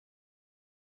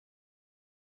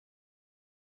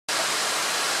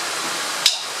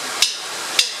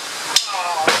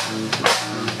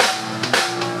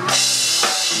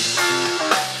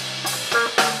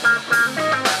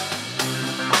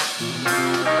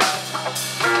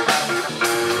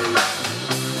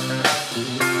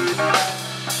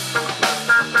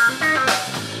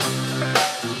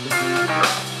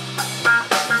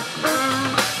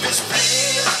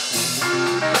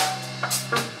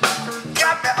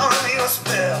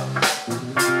spell.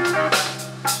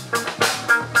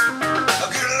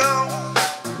 Get along.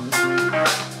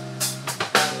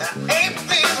 I ain't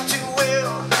feeling too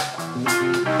well.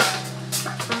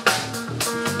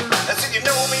 I said you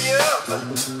know me up,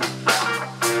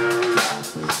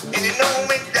 and you know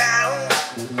me down.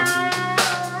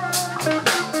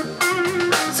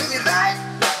 Said you like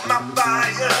my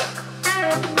fire.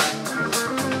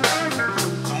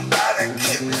 Somebody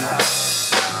kick me out.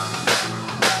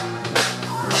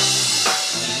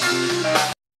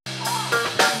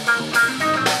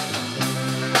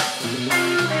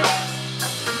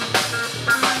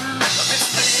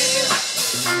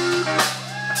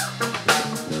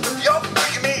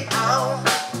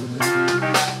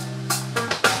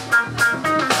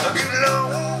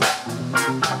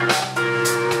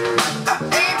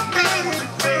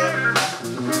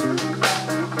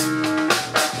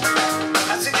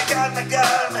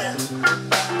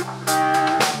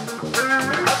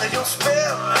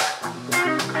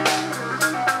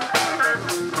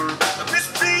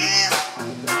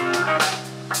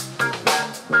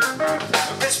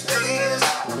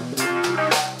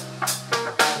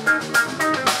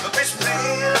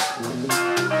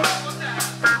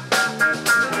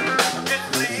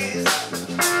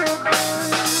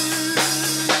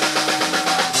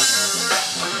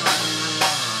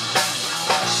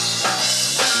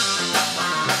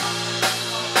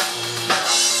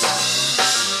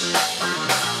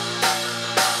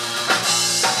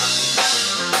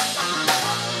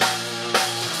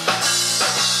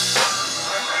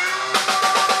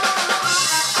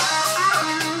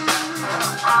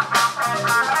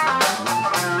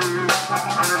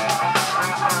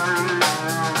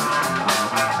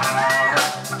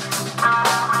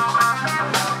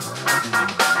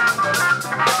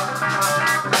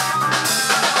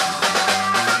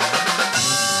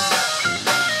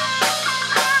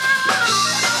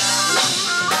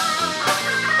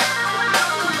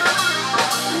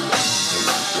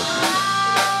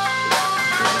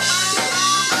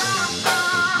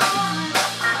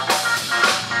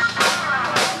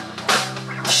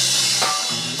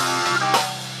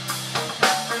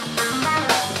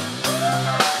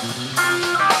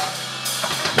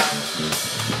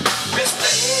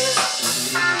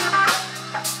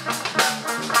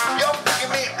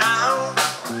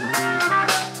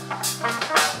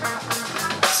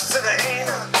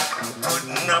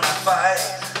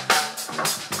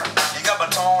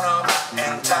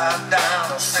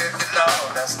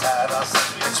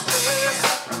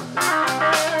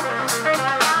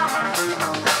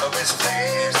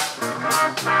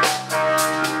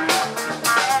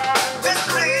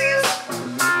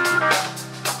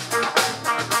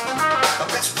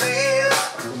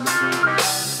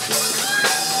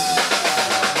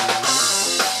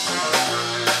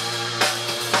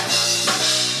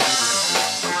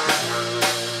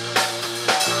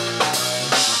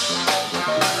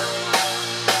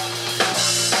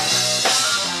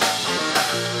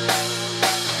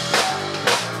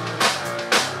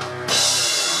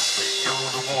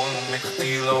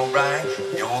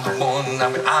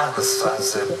 I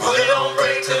said, booty don't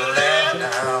break to the left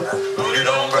now, booty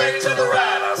don't break to the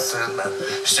right. I said, now,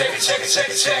 shake it, shake it, shake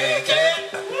it, shake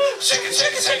it, shake it,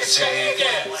 shake it, shake it, shake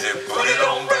it. I said, booty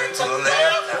don't break to the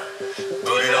left now,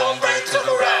 booty don't break to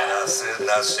the right. I said,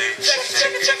 now shake it, shake it,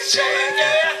 shake it, shake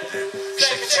it,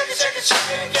 shake it, shake it, shake it,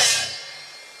 shake it.